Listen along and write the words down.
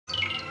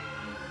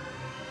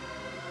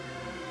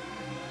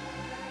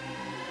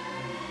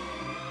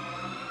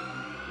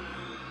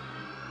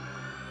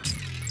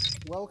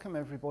welcome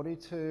everybody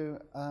to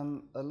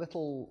a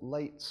little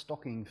late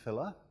stocking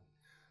filler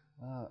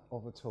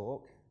of a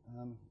talk,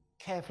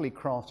 carefully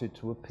crafted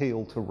to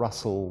appeal to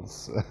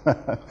Russell's,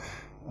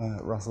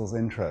 Russell's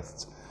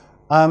interests.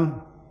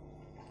 I'm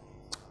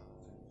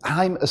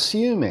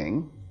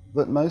assuming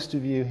that most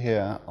of you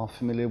here are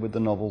familiar with the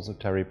novels of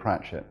Terry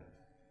Pratchett.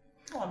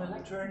 Oh, I'm a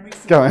lecturer in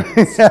recent Go on.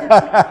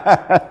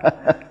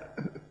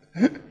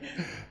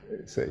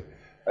 See.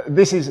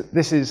 This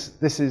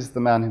is the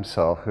man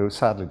himself who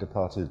sadly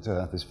departed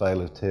this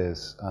vale of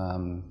tears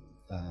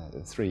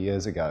 3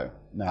 years ago.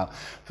 Now,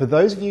 for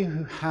those of you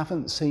who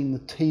haven't seen the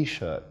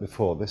T-shirt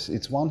before,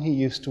 it's one he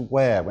used to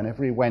wear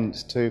whenever he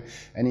went to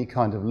any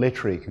kind of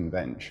literary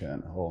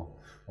convention or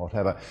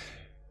whatever.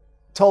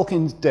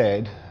 Tolkien's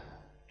dead.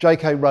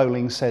 J.K.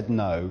 Rowling said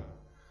no.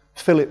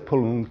 Philip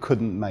Pullman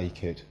couldn't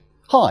make it.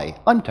 Hi,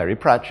 I'm Terry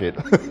Pratchett.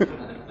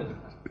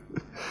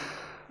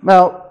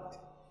 Now,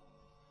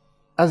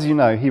 as you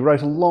know, he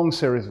wrote a long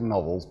series of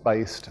novels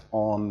based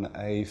on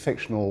a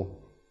fictional,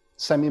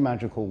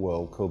 semi-magical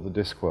world called the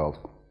Discworld.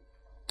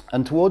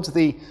 And towards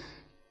the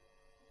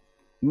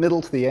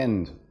middle to the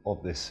end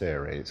of this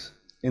series,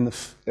 in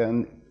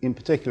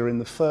particular in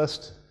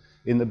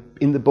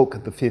the book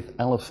of The Fifth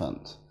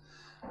Elephant,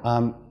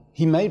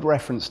 he made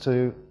reference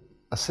to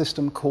a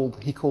system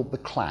he called the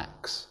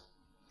Clacks.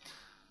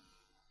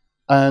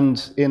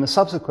 And in a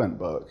subsequent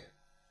book,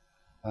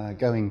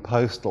 Going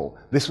Postal,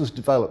 this was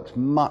developed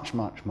much,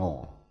 much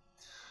more.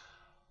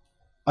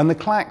 And the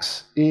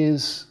Clacks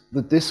becomes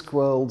the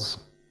Discworld's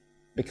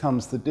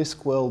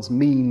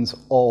means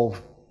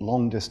of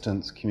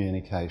long-distance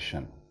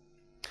communication.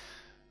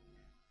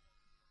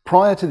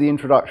 Prior to the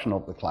introduction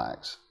of the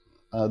Clacks,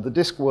 the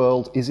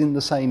Discworld is in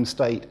the same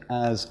state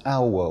as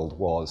our world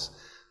was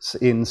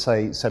in,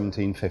 say,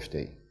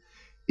 1750.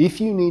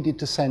 If you needed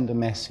to send a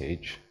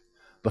message,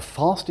 the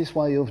fastest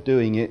way of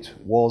doing it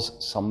was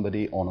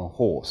somebody on a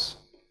horse.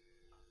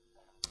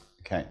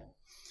 Okay.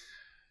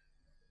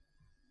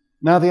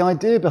 Now, the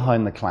idea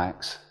behind the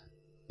Clacks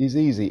is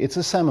easy. It's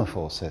a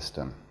semaphore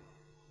system.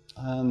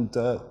 And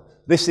the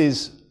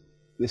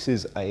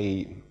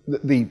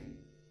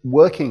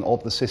working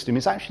of the system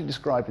is actually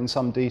described in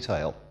some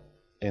detail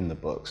in the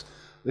books.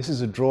 This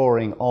is a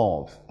drawing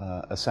of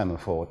a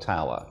semaphore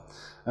tower.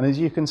 And as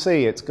you can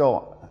see, it's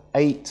got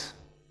eight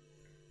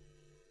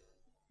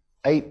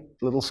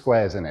little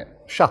squares in it,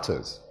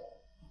 shutters.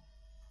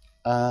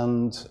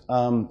 And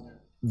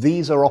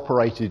these are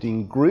operated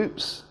in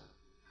groups.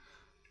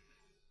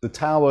 The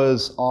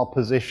towers are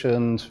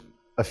positioned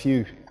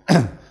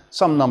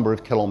some number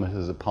of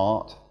kilometers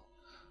apart.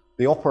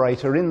 The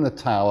operator in the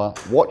tower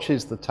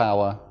watches the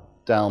tower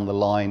down the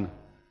line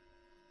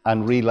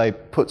and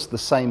puts the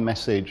same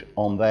message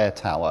on their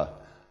tower,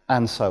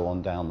 and so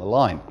on down the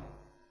line.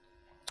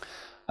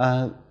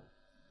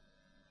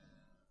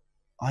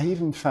 I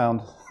even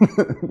found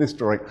this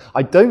drawing.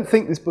 I don't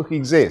think this book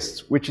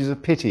exists, which is a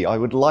pity. I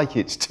would like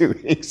it to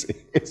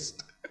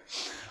exist.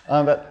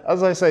 But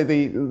as I say,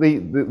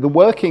 the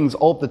workings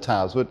of the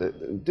towers were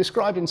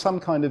described in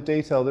some kind of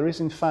detail. There is,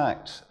 in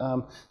fact,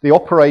 the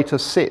operator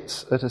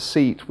sits at a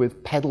seat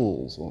with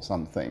pedals or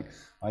something,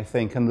 I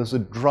think, and there's a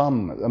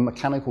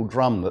mechanical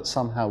drum that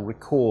somehow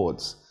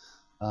records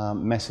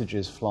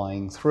messages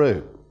flying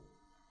through.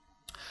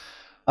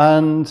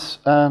 And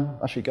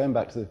actually, going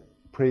back to the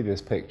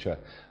previous picture,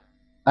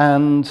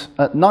 and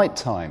at night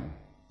time,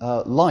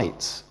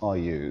 lights are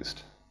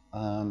used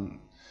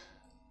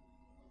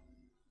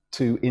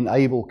to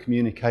enable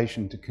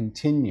communication to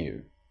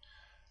continue.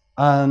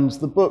 And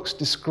the books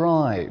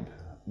describe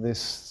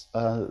this,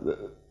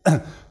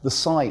 the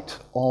sight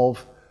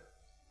of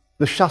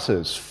the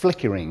shutters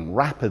flickering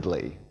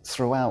rapidly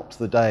throughout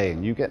the day,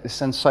 and you get this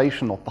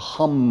sensation of the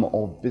hum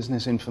of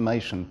business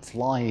information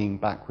flying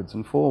backwards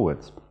and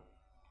forwards.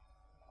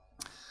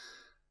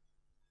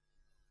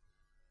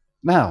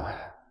 Now,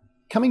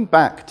 coming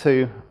back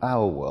to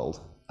our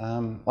world,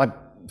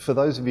 for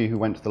those of you who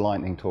went to the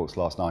lightning talks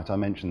last night, I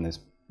mentioned this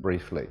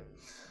briefly.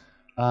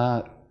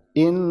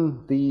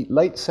 In the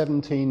late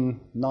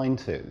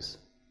 1790s,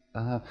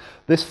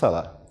 this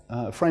fella,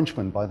 a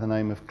Frenchman by the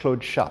name of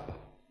Claude Chappe,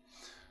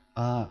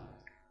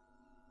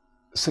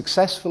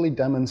 successfully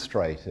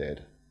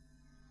demonstrated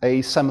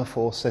a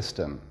semaphore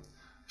system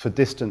for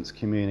distance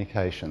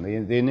communication.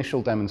 The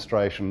initial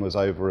demonstration was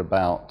over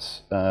about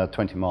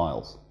 20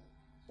 miles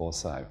or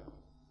so.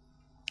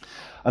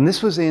 And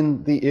this was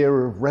in the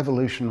era of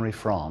revolutionary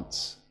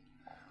France,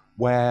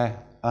 where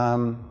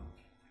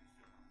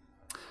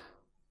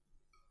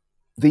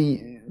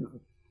the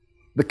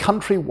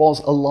country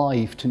was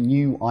alive to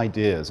new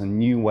ideas and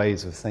new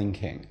ways of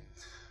thinking.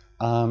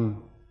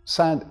 And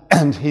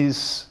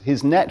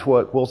his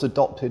network was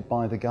adopted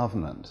by the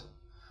government.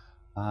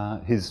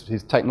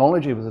 His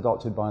technology was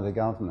adopted by the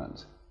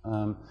government.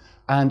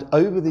 And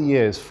over the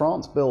years,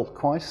 France built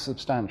quite a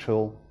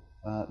substantial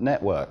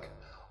network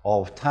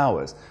of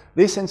towers.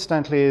 This,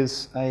 incidentally,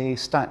 is a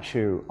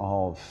statue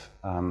of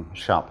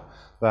Chappe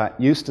that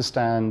used to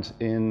stand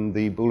in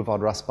the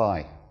Boulevard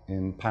Raspail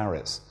in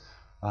Paris.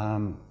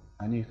 And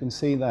you can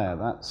see there,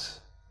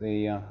 that's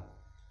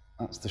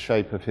That's the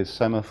shape of his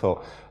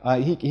semaphore.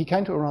 He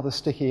came to a rather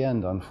sticky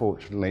end,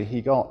 unfortunately.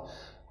 He got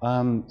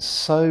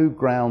so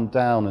ground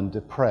down and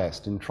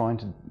depressed in trying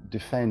to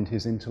defend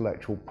his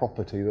intellectual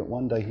property that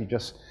one day he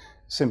just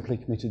simply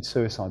committed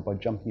suicide by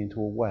jumping into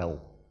a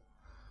well.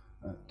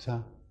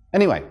 But,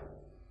 anyway,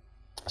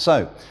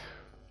 so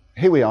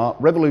here we are,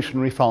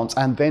 revolutionary France,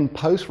 and then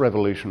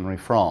post-revolutionary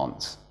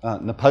France.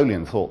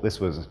 Napoleon thought this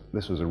was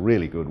a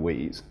really good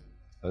wheeze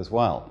as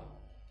well,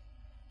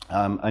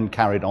 and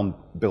carried on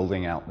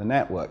building out the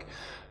network.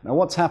 Now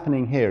what's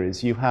happening here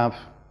is you have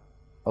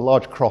a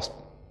large cross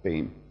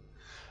beam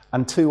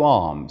and two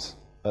arms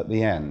at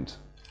the end,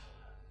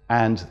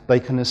 and they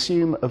can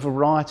assume a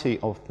variety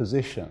of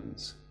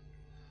positions.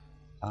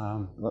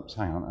 Oops,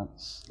 hang on,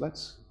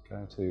 let's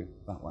go to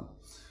that one.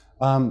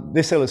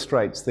 This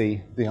illustrates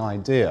the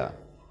idea.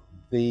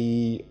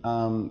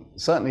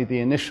 Certainly the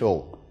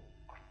initial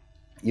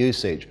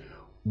usage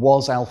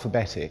was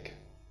alphabetic,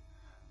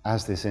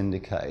 as this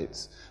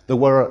indicates. There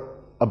were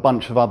a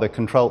bunch of other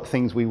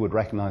things we would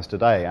recognize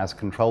today as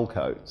control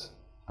codes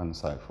and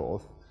so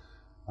forth.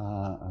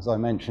 As I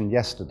mentioned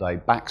yesterday,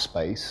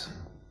 backspace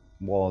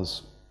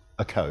was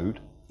a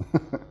code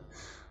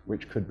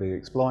which could be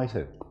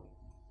exploited.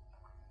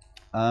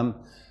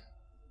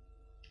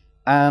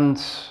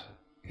 And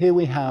here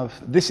we have,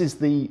 this is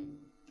the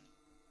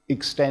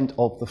extent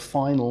of the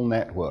final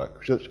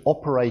network, which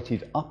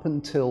operated up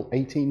until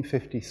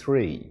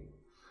 1853.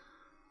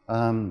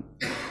 And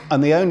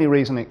the only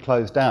reason it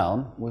closed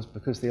down was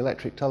because the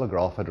electric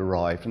telegraph had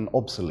arrived and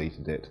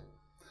obsoleted it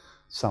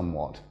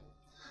somewhat.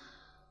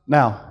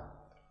 Now,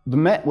 the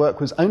network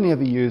was only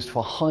ever used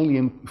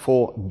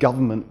for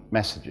government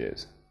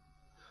messages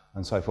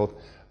and so forth.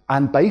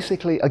 And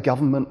basically, a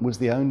government was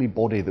the only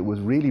body that was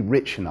really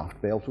rich enough to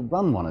be able to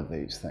run one of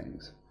these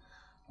things.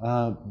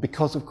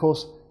 Because, of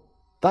course,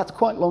 that's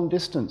quite long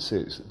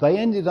distances. They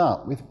ended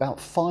up with about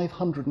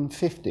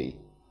 550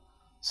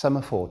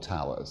 semaphore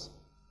towers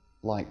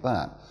like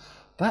that.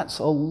 That's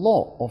a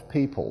lot of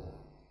people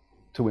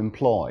to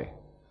employ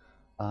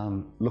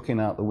looking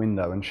out the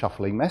window and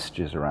shuffling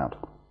messages around.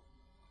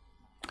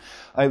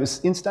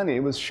 Incidentally,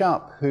 it was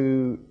Sharp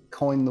who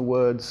coined the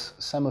words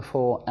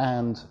semaphore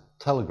and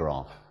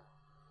telegraph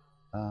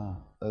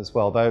as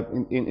well, though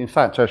in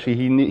fact, actually,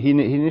 he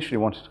initially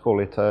wanted to call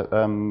it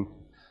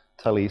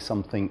tele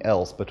something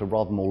else, but a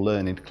rather more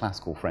learned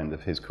classical friend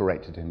of his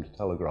corrected him to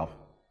telegraph.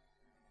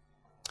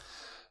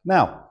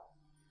 Now,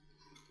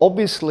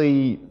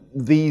 obviously,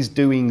 these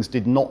doings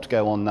did not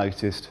go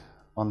unnoticed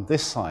on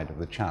this side of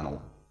the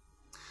channel.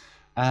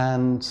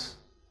 And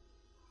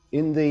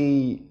around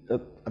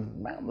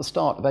the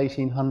start of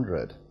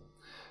 1800,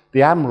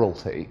 the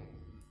Admiralty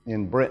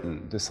in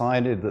Britain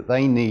decided that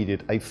they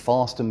needed a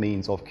faster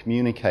means of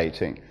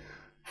communicating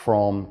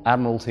from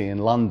Admiralty in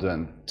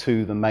London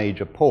to the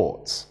major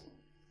ports.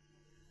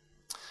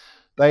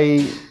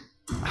 They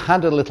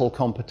had a little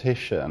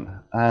competition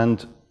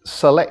and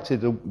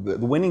selected, the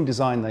winning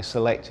design they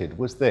selected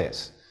was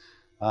this.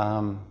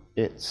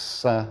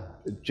 It's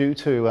due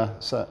to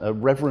a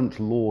Reverend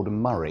Lord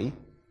Murray.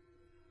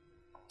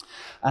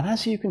 And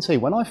as you can see,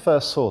 when I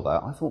first saw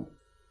that, I thought,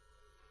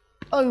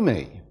 oh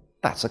me,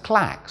 that's a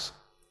Clacks,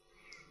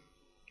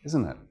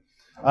 isn't it?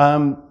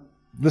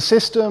 The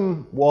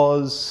system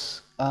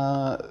was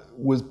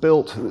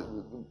built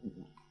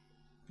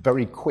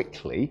very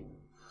quickly.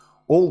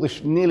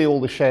 Nearly all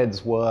the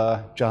sheds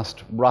were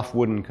just rough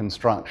wooden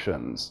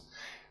constructions.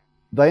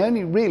 They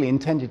only really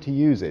intended to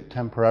use it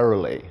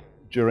temporarily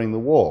during the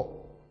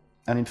war.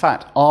 And in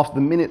fact, after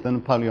the minute the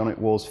Napoleonic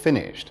Wars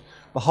finished,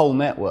 the whole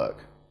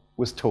network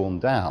was torn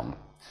down.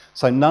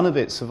 So none of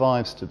it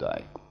survives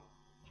today,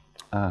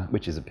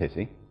 which is a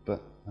pity, but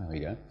there we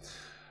go.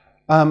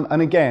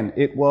 And again,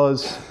 it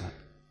was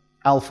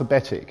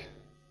alphabetic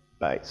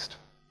based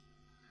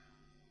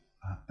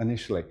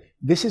initially.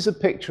 This is a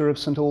picture of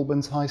St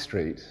Albans High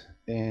Street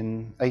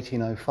in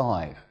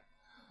 1805.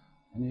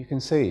 And you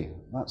can see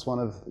that's one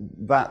of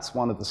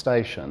the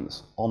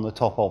stations on the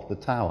top of the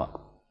tower.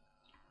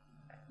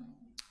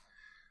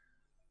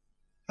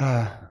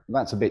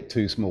 That's a bit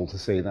too small to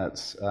see.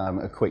 That's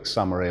a quick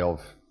summary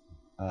of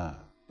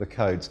the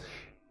codes.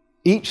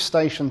 Each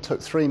station took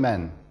 3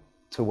 men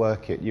to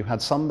work it. You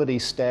had somebody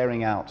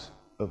staring out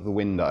of the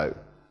window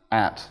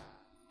at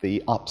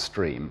the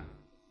upstream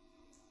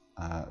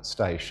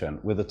station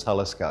with a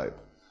telescope,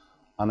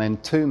 and then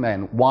 2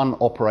 men, one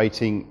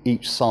operating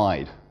each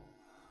side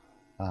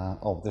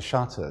of the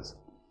shutters.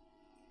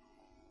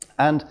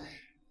 And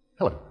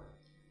hello.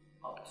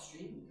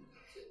 Upstream,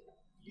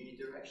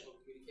 unidirectional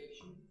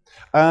communication.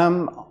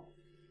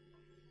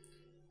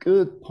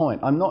 Good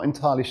point. I'm not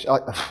entirely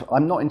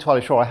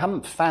sure. I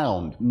haven't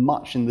found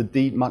much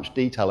in much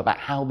detail about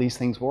how these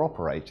things were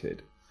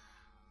operated.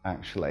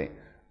 Actually,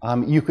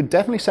 you could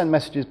definitely send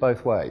messages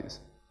both ways.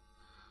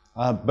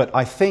 But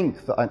I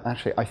think there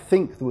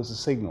was a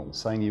signal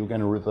saying you were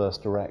going to reverse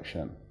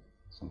direction,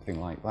 something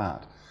like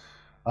that.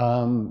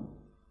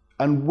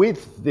 And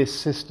with this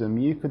system,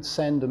 you could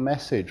send a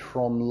message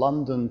from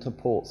London to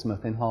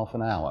Portsmouth in half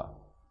an hour.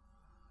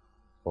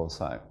 or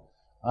so.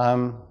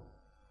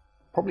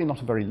 Probably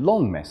not a very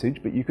long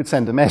message, but you could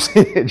send a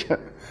message.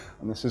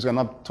 And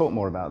I'll talk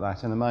more about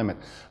that in a moment.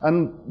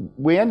 And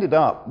we ended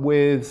up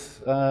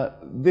with,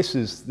 this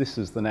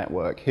is the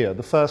network here.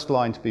 The first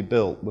line to be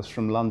built was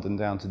from London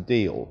down to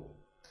Deal.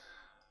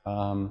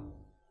 And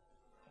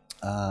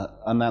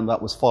then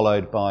that was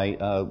followed by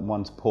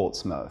one to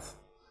Portsmouth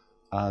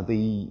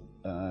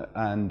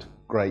and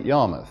Great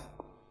Yarmouth.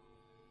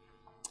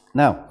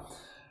 Now,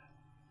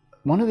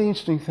 one of the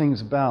interesting things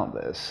about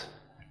this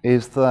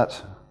is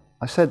that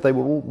I said they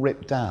were all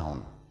ripped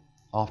down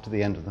after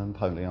the end of the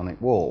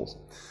Napoleonic Wars.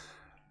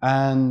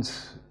 And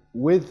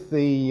with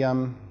the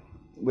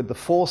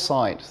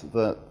foresight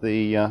that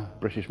the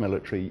British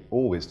military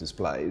always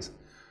displays,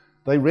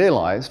 they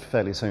realized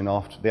fairly soon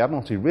after, the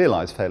Admiralty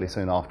realized fairly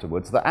soon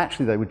afterwards that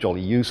actually they were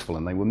jolly useful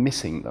and they were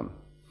missing them.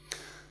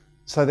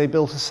 So they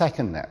built a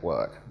second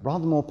network,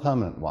 rather more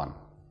permanent one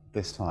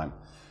this time.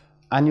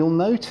 And you'll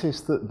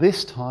notice that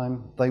this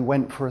time they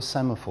went for a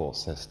semaphore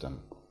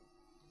system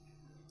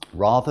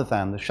rather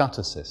than the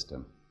shutter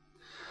system.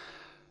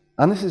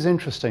 And this is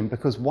interesting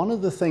because one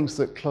of the things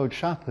that Claude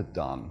Chappe had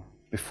done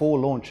before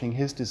launching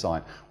his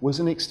design was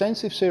an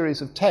extensive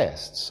series of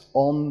tests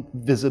on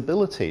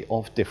visibility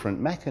of different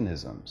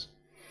mechanisms.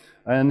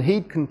 And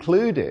he'd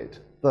concluded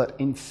that,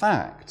 in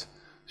fact,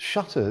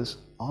 shutters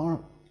are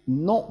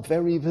not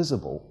very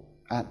visible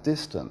at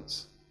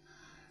distance.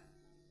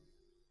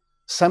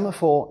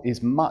 Semaphore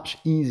is much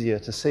easier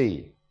to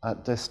see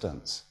at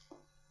distance.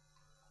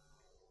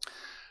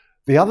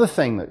 The other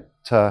thing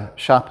that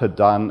Chappe had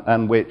done,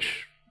 and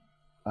which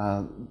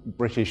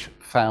British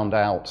found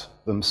out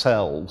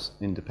themselves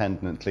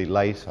independently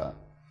later,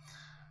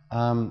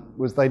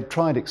 was they'd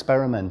tried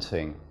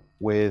experimenting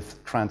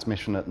with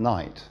transmission at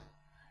night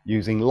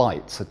using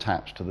lights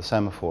attached to the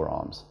semaphore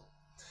arms.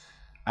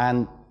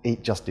 And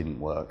it just didn't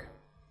work.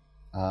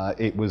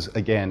 It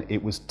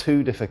was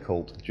too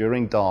difficult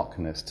during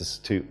darkness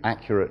to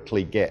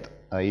accurately get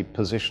a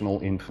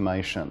positional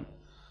information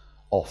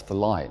off the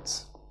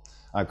lights.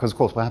 Because, of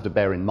course, we have to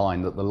bear in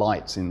mind that the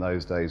lights in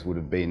those days would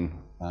have been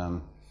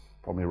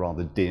probably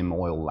rather dim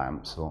oil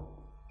lamps or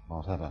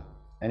whatever.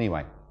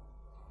 Anyway,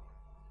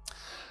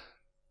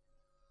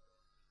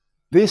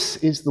 this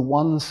is the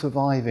one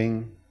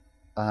surviving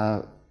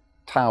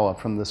tower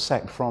from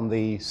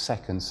the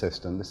second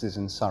system. This is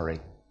in Surrey.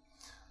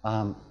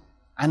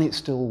 And it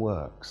still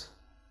works,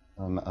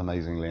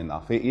 amazingly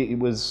enough. It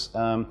was,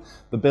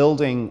 the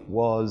building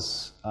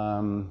was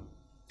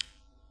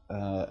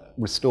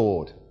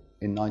restored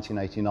in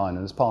 1989,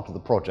 and as part of the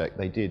project,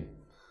 they did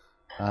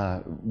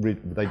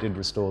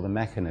restore the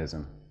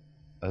mechanism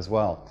as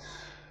well.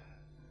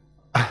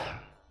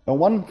 And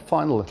one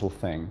final little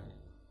thing.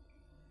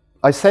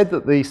 I said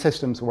that the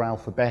systems were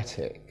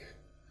alphabetic.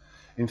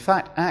 In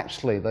fact,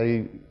 actually,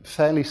 they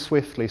fairly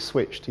swiftly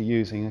switched to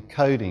using a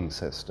coding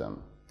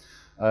system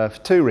for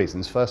two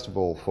reasons. First of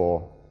all,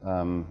 for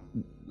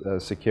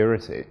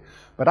security,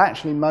 but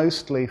actually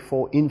mostly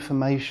for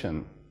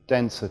information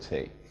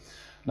density.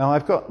 Now,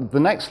 I've got the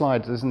next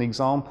slide is an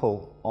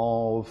example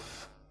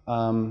of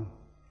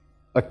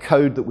a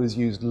code that was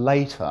used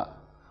later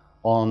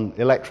on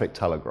electric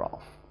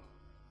telegraph.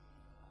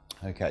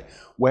 Okay,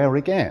 where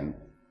again,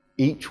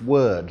 each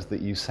word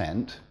that you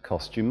sent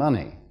cost you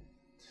money.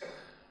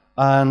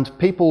 And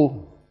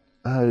people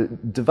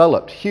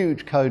developed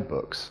huge code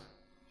books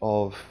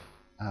of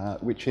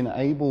which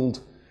enabled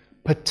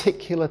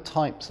particular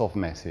types of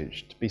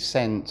message to be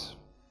sent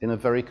in a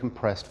very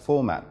compressed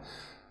format.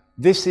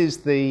 This is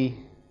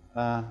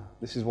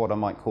what I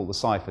might call the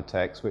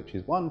ciphertext, which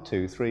is 1,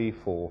 2, 3,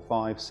 4,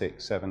 5,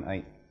 6, 7,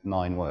 8,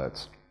 9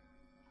 words.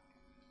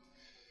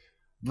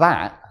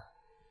 That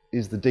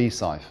is the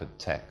deciphered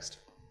text.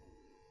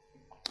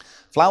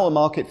 Flour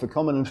market for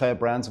common and fair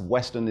brands of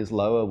Western is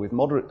lower, with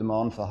moderate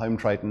demand for home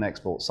trade and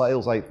export.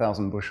 Sales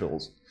 8,000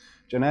 bushels.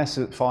 Jeunesse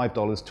at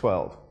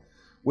 $5.12.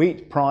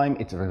 Wheat prime,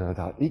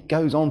 it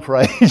goes on for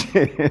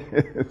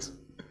ages.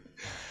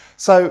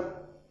 So,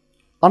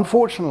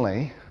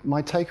 unfortunately,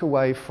 my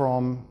takeaway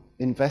from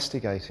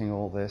investigating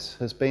all this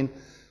has been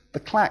the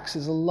Clacks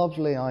is a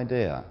lovely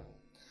idea,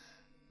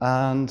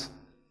 and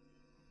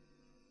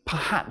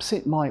perhaps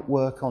it might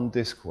work on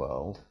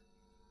Discworld.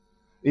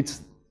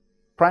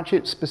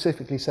 Pratchett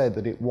specifically said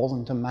that it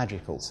wasn't a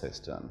magical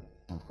system.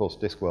 Of course,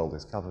 Discworld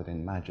is covered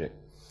in magic.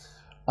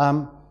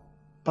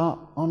 But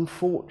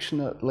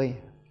unfortunately,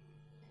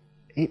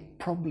 it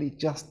probably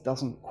just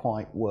doesn't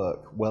quite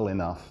work well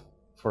enough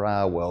for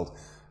our world.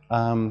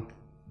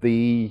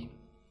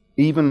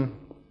 Even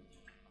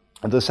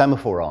the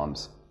semaphore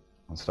arms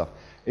and stuff,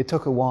 it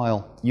took a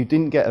while. You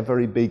didn't get a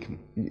very big,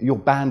 your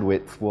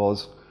bandwidth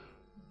was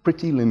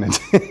pretty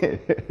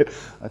limited.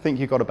 I think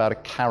you got about a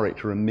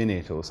character a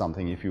minute or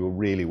something if you were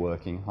really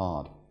working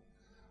hard.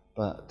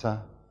 But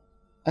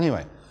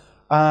anyway,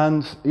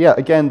 and yeah,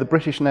 again, the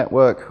British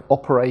network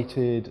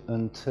operated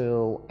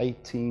until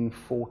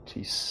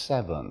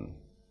 1847,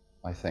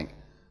 I think,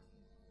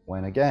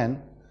 when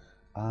again,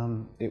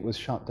 it was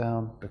shut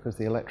down because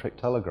the electric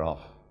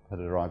telegraph had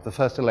arrived. The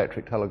first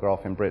electric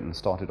telegraph in Britain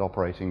started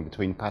operating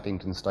between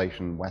Paddington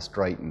Station and West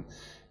Drayton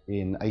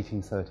in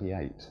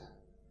 1838.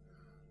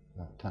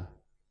 But,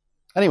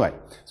 anyway,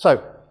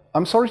 so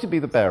I'm sorry to be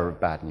the bearer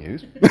of bad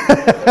news.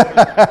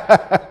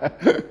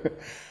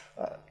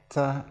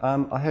 But,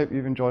 I hope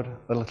you've enjoyed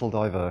a little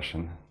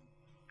diversion.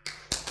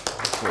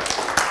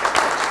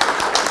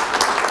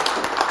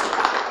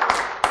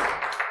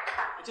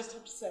 I just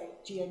have to say,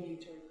 GNU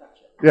Terry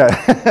Pratchett. Yeah,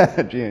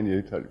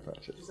 GNU Terry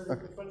Pratchett. Is there a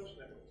French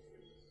network?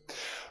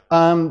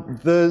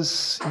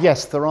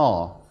 Yes, there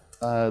are.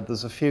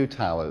 There's a few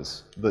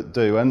towers that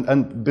do, and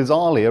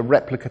bizarrely, a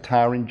replica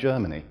tower in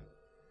Germany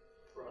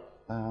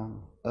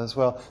as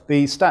well.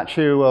 The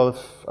statue of,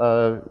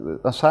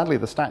 sadly,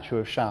 the statue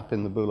of Schaap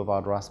in the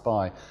Boulevard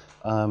Raspail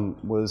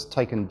was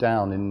taken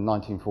down in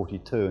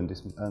 1942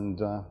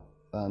 and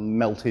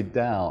melted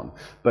down.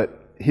 But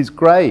his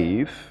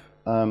grave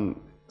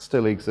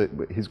still exists.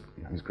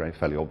 His grave,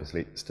 fairly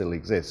obviously, still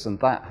exists, and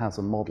that has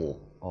a model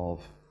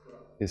of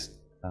his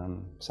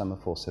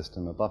semaphore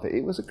system above it.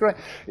 It was a great.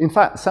 In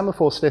fact,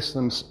 semaphore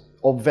systems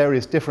of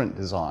various different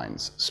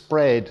designs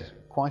spread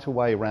quite a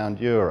way around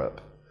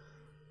Europe.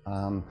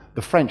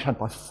 The French had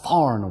by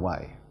far and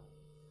away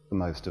the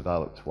most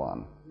developed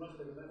one.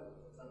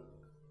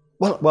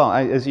 Well,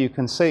 as you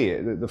can see,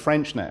 the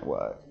French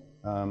network.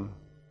 Don't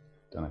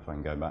know if I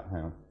can go back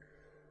now.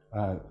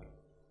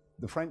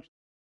 The French.